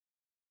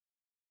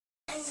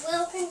And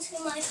welcome to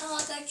my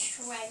cargo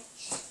tray.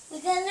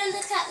 We're going to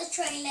look at the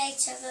tray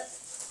later, but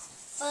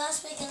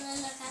first we're going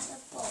to look at the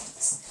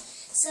box.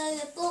 So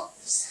the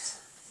box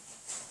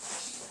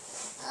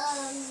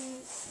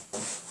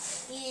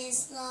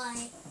is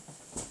like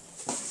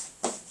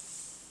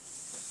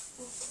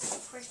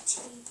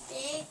pretty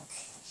big.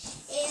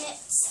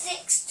 It's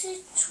 6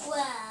 to 12.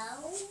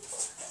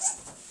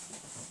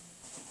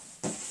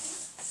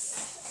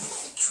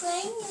 The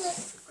tray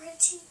looks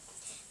pretty.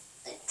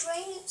 The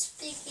tray looks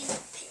big in the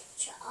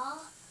picture.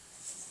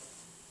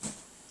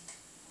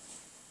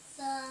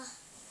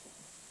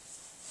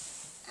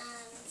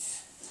 And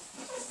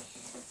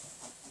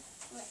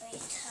let me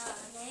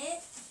turn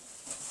it.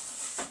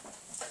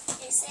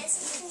 It says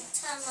you can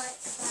turn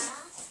like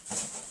that.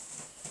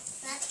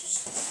 That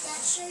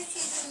shows you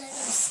the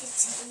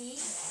electricity.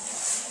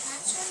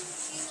 That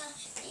shows you that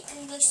it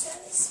can go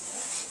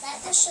service. That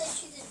just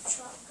shows you the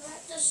truck.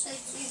 That just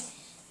shows you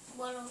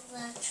one of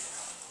the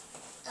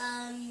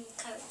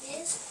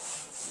coaches.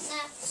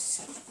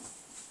 That's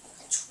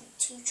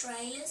two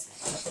trailers,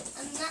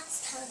 and that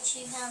tells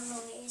you how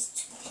long it is.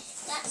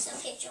 That's a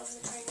picture of the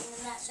trailer,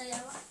 and that's the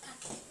right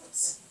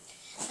packets.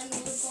 And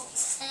in the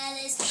box there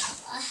is,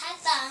 I had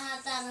that. I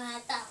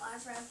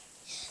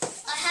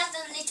have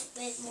a little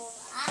bit more of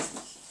that,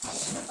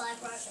 but I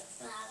broke it.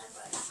 I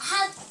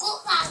have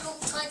got that a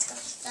long time ago.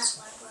 That's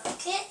why I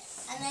broke it.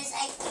 And there's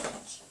 8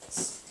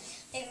 packets.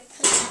 Let me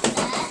put that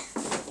there.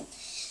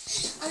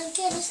 I'm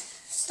going to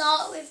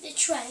start with the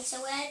tray.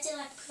 So where did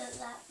I put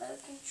that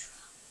broken tray?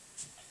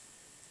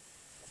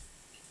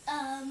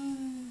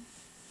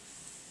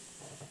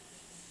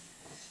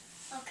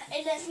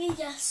 Okay, let me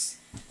just.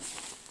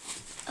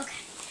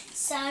 Okay,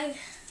 so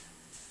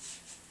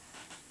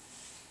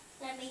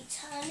let me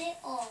turn it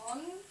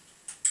on.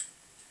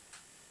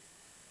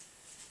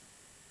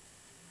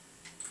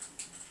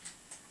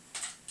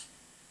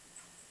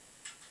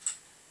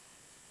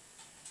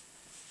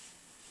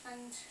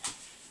 And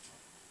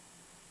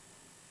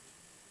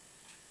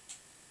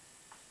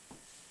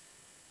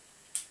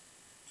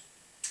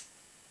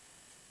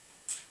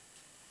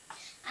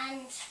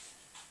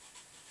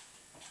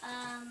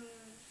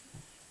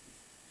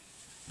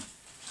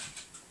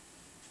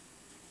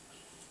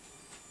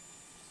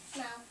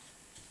now,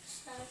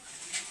 so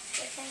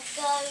we can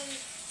go.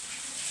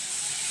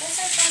 Let's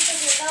have something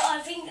to go. I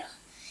think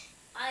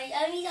I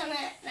only done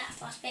it that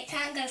fast, but it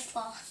can go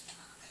faster.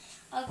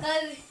 I'll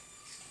go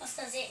fast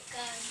as it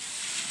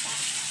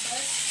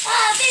goes. I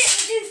did it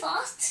too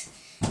fast.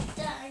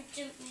 I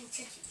didn't mean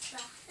to do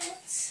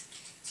that.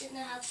 Didn't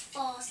know how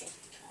fast it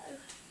would go.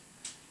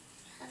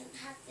 I haven't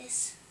had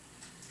this.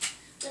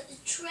 But the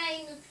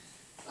train,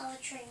 the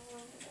train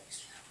went a bit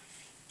slow,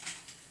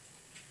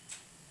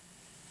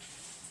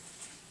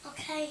 I think.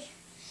 Okay,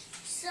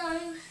 so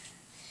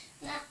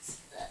that's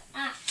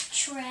that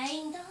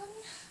train done.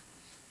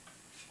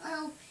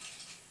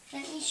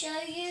 Let me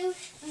show you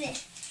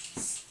this.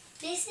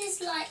 This is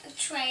like a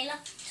trailer.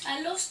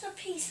 I lost a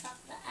piece up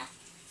there.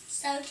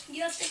 So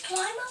you have to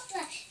climb up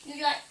there.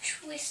 You like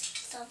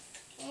twist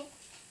something.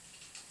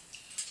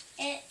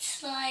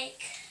 It's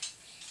like,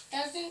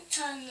 doesn't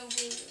turn the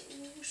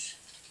wheels.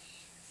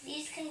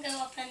 These can go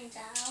up and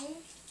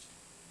down.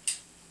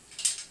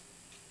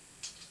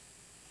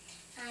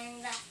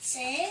 And that's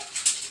it.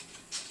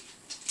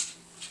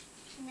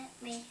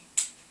 Let me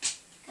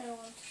go on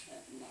to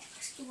the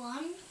next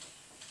one.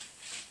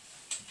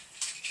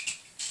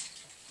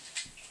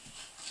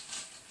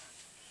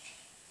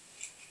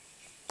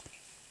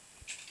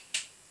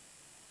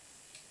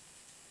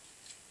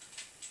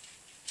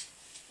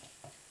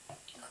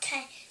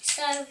 Okay,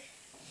 so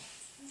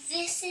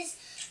this is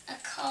a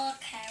car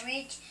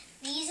carriage.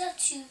 These are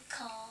 2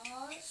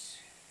 cars.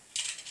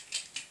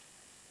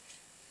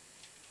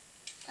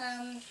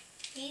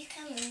 These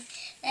come in.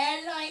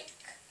 They're like,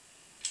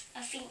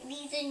 I think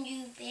these are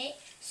new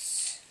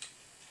bits.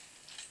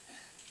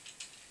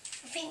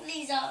 I think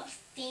these are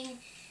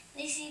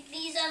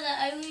these are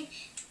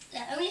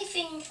the only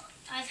thing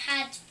I've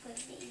had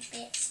with these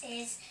bits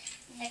is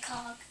the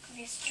car,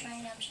 this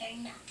train I'm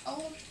showing now.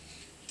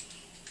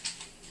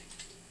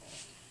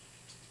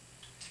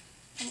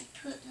 And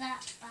put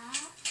that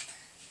back.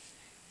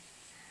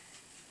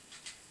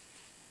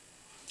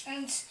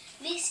 And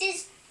this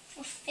is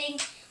the thing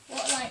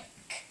what like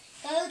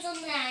goes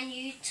on there and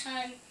you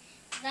turn,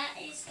 that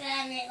is there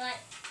and it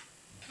like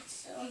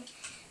puts it on.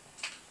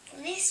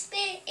 This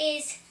bit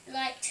is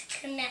like to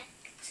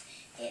connect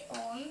it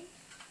on.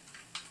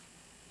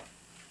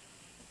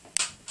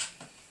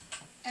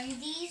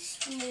 And these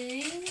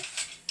move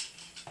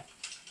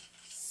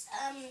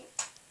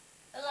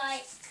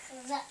like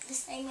that, the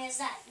same as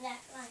that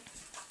like.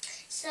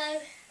 So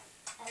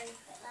I will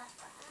put that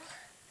back.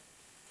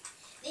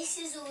 This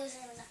is always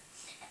in that.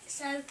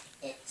 So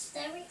it's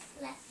very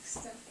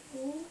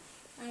flexible.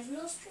 I've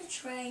lost the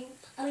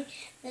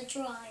the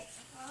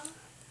driver.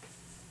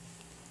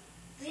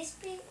 This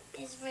bit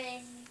is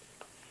really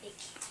big,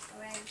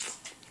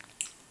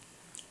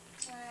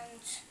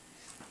 and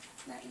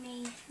let me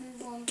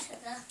move on to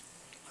the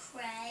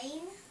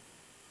crane.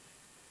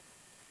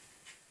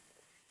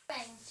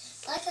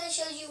 like I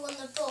showed you on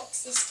the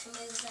box, this can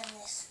move and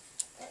this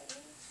can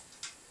move.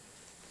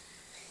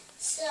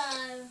 So,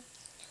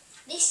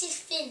 this is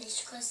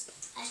finished because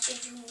I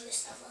showed you all the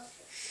stuff on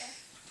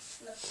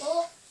the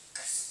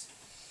box.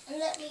 And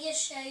let me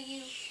just show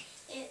you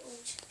it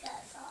all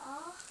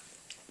together.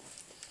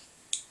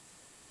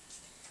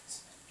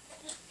 So,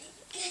 let me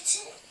get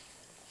it.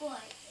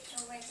 Right, it's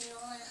already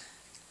on.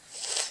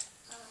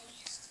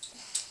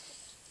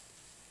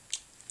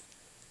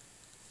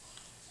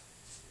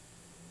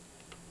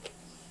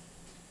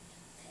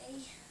 Okay,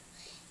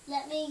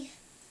 let me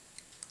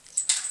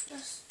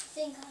just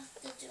think I have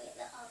to do it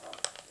the other way.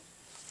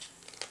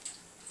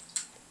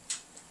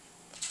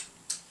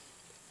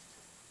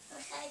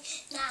 Okay,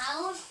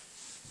 now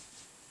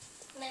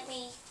let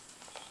me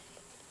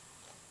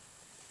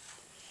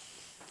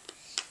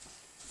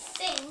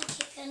think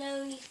it can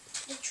only,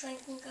 the train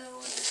can go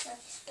on, so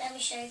let me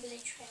show you the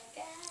train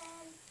again.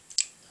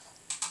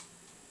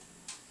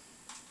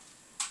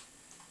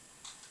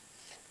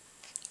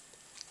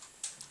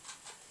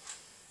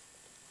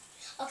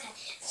 Okay,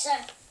 so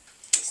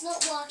it's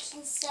not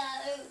working, so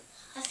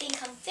I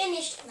think I'm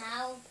finished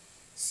now.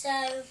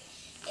 So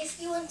if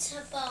you want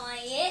to buy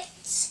it,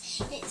 it's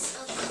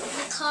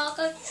the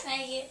cargo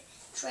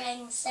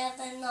train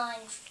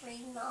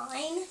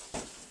 7939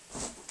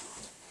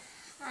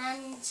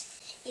 and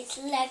it's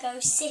Lego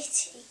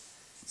City.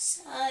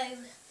 So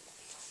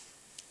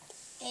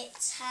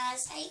it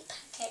has 8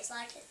 packets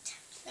like it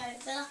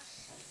tapped over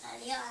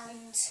earlier,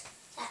 and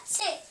that's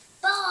it.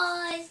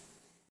 Bye!